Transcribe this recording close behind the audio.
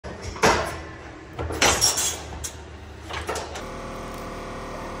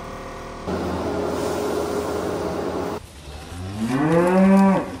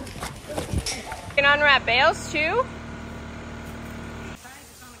got bales too.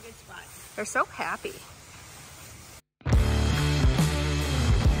 They're so happy.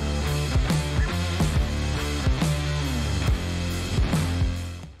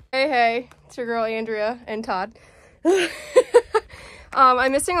 Hey, it's your girl Andrea and Todd.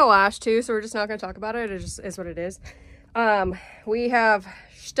 I'm missing a lash too, so we're just not going to talk about it. It just is what it is. We have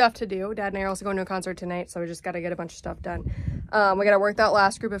stuff to do. Dad and I are also going to a concert tonight, so we just got to get a bunch of stuff done. We got to work that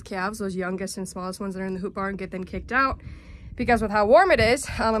last group of calves, those youngest and smallest ones that are in the hoop barn, get them kicked out. Because with how warm it is,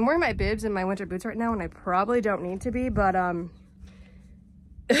 I'm wearing my bibs and my winter boots right now, and I probably don't need to be, but can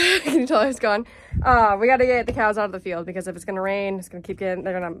you tell it's gone? We got to get the cows out of the field, because if it's going to rain, it's going to keep getting,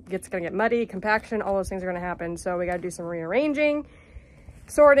 it's going to get muddy, compaction, all those things are going to happen. So we got to do some rearranging,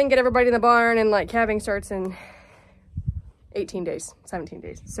 sorting, get everybody in the barn, and like calving starts in 18 days, 17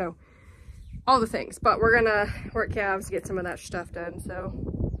 days. So all the things, but we're going to work calves, get some of that stuff done. So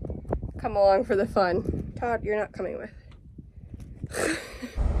come along for the fun. Todd, you're not coming with. It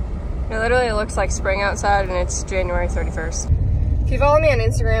literally looks like spring outside, and it's January 31st. If you follow me on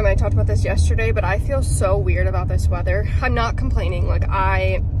Instagram, I talked about this yesterday, but I feel so weird about this weather. I'm not complaining. Like,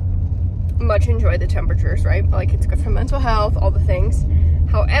 I much enjoy the temperatures, right? Like, it's good for mental health, all the things.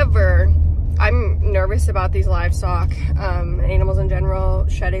 However, I'm nervous about these livestock, animals in general,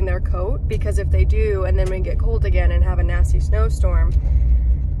 shedding their coat, because if they do, and then we get cold again and have a nasty snowstorm,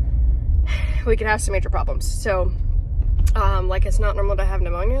 we could have some major problems. So like, it's not normal to have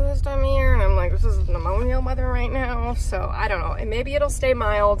pneumonia this time of year, and I'm like, this is pneumonia weather right now. So I don't know, and maybe it'll stay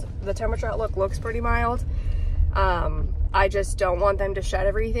mild. The temperature outlook looks pretty mild. I just don't want them to shed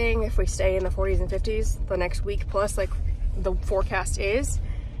everything if we stay in the 40s and 50s the next week plus, like the forecast is.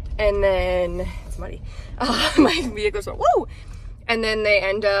 And then it's muddy. My vehicle's like, whoa! And then they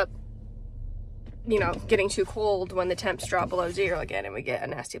end up, you know, getting too cold when the temps drop below 0 again, and we get a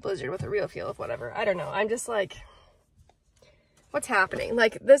nasty blizzard with a real feel of whatever. I don't know. I'm just like, what's happening?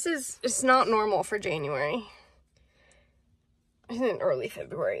 Like, it's not normal for January. In early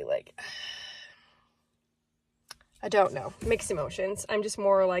February, like, I don't know. Mixed emotions. I'm just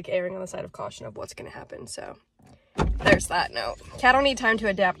more like erring on the side of caution of what's going to happen. So there's that note. Cattle need time to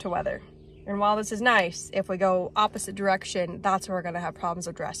adapt to weather. And while this is nice, if we go opposite direction, that's where we're going to have problems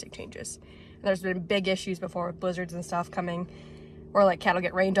with drastic changes. And there's been big issues before with blizzards and stuff coming, or like cattle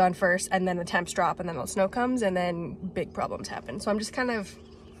get rained on first, and then the temps drop, and then the snow comes, and then big problems happen. So I'm just kind of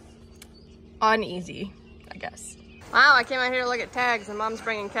uneasy, I guess. Wow, I came out here to look at tags, and Mom's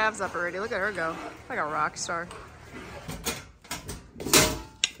bringing calves up already. Look at her go, like a rock star.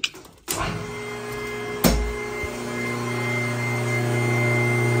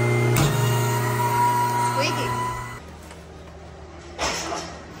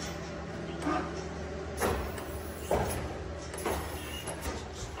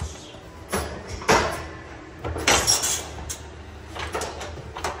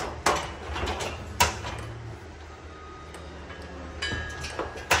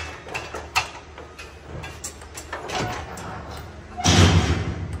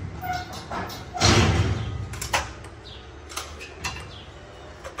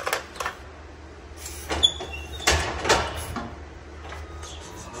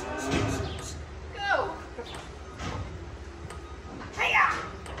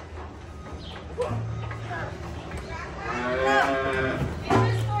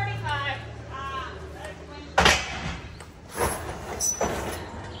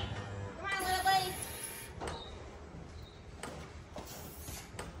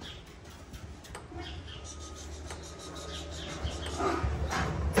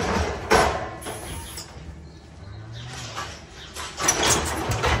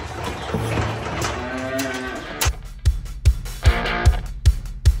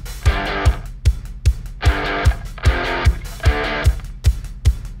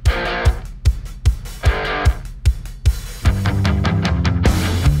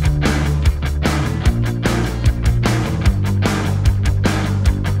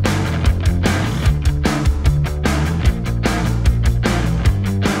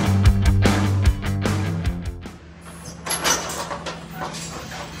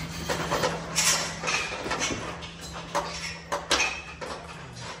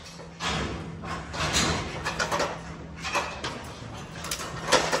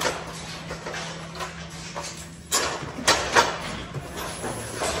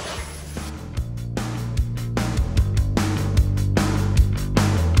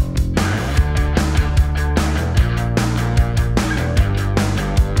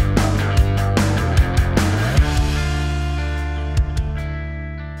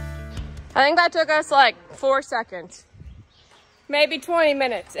 I think that took us like 4 seconds, maybe 20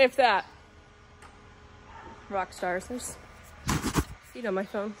 minutes, if that. rock stars. There's feet on my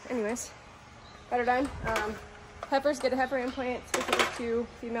phone. Anyways, got her done. Heifers get a heifer implant specific to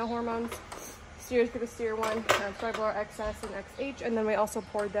female hormones. Steers get a steer one, Triblar XS and XH, and then we also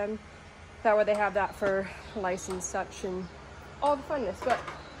poured them. That way they have that for license, such, and all the funness. But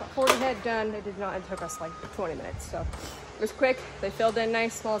 40 head done. It took us like 20 minutes. So it was quick. They filled in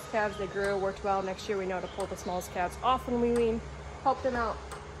nice, smallest calves. They grew, worked well. Next year we know to pull the smallest calves off when we wean, help them out.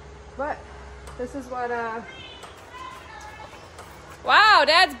 But this is what, wow,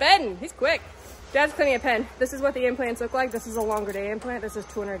 Dad's bedding. He's quick. Dad's cleaning a pen. This is what the implants look like. This is a longer day implant. This is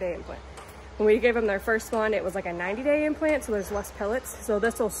 200-day implant. When we gave them their first one, it was like a 90-day implant, so there's less pellets. So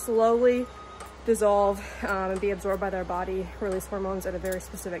this will slowly dissolve and be absorbed by their body, release hormones at a very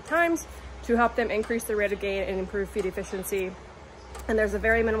specific times to help them increase the rate of gain and improve feed efficiency. And there's a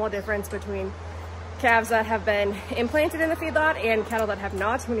very minimal difference between calves that have been implanted in the feedlot and cattle that have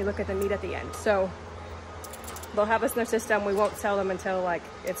not when you look at the meat at the end. So they'll have this in their system. We won't sell them until like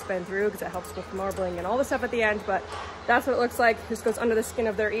it's been through, because it helps with marbling and all the stuff at the end. But that's what it looks like. This goes under the skin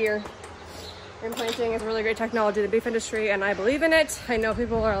of their ear. Implanting is a really great technology in the beef industry, and I believe in it. I know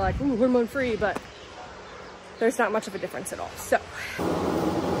people are like, ooh, hormone free, but there's not much of a difference at all. So.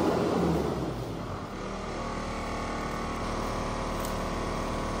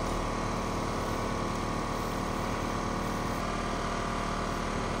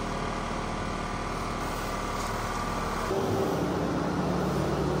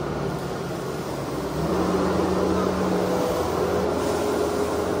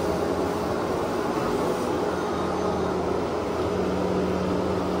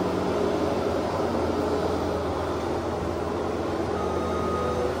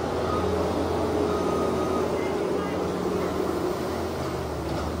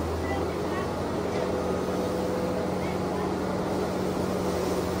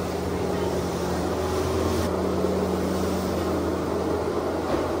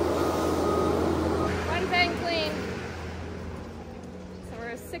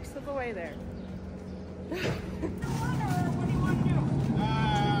 Sixth of the way there.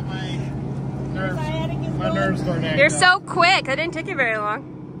 My nerves don't act. You're so quick. That didn't take you very long.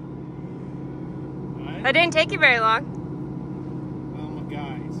 What? That didn't take you very long. Well, I'm a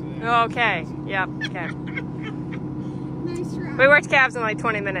guy, so okay. Yep. Okay. Nice try. We worked calves in like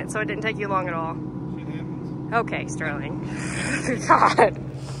 20 minutes, so it didn't take you long at all. shit happens. Okay, Sterling. God.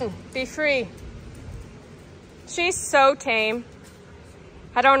 Be free. She's so tame.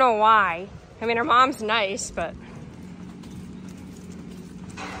 I don't know why. I mean, her mom's nice, but...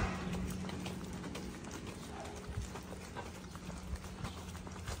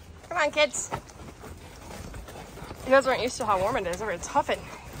 Come on, kids. You guys aren't used to how warm it is. It's huffing.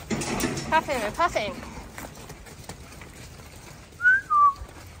 Huffing and puffing.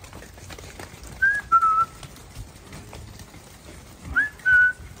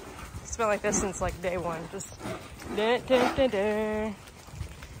 It's been like this since like day one. Just... Dun, dun, dun, dun.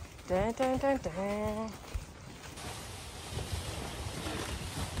 Dun, dun, dun, dun.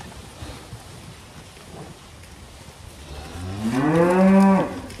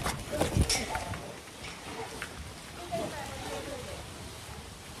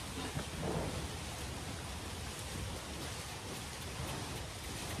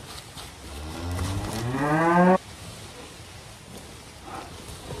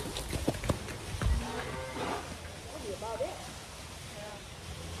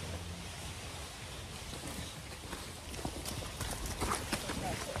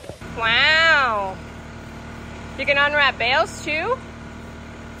 Wow. You can unwrap bales too?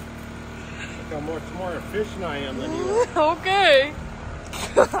 I'm much more efficient I am than you are. Okay.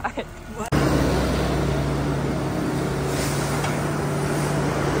 God.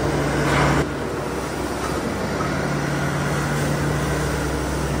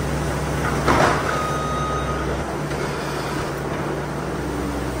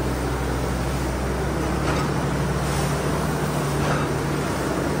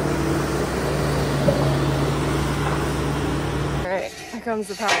 Here comes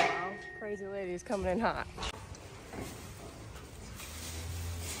the powwow. Crazy lady's coming in hot.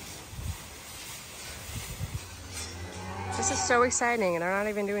 This is so exciting, and they're not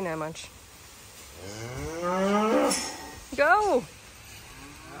even doing that much. Go!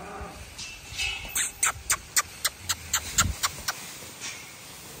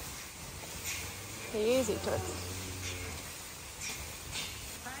 Easy, Toots.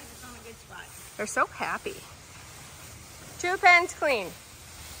 They're so happy. 2 pens clean,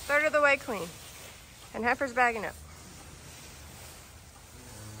 1/3 of the way clean, and heifer's bagging up.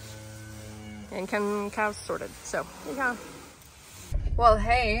 And cows sorted, so yeah. Well,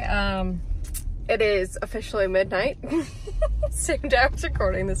 hey, It is officially midnight. Same day I was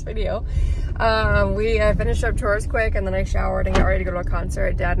recording this video. We finished up chores quick, and then I showered and got ready to go to a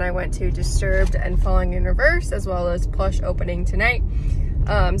concert. Dad and I went to Disturbed and Falling in Reverse, as well as Plush opening tonight.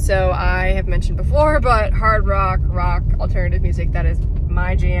 So I have mentioned before, but hard rock, alternative music, that is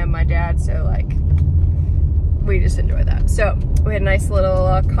my jam, my dad, so like, we just enjoy that. So we had a nice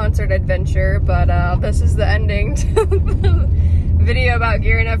little concert adventure, but this is the ending to the video about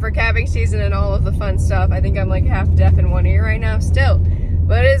gearing up for calving season and all of the fun stuff. I think I'm like half deaf in one ear right now still,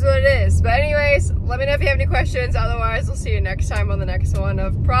 but it is what it is. But anyways, let me know if you have any questions. Otherwise, we'll see you next time on the next one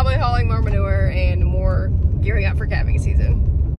of probably hauling more manure and more gearing up for calving season.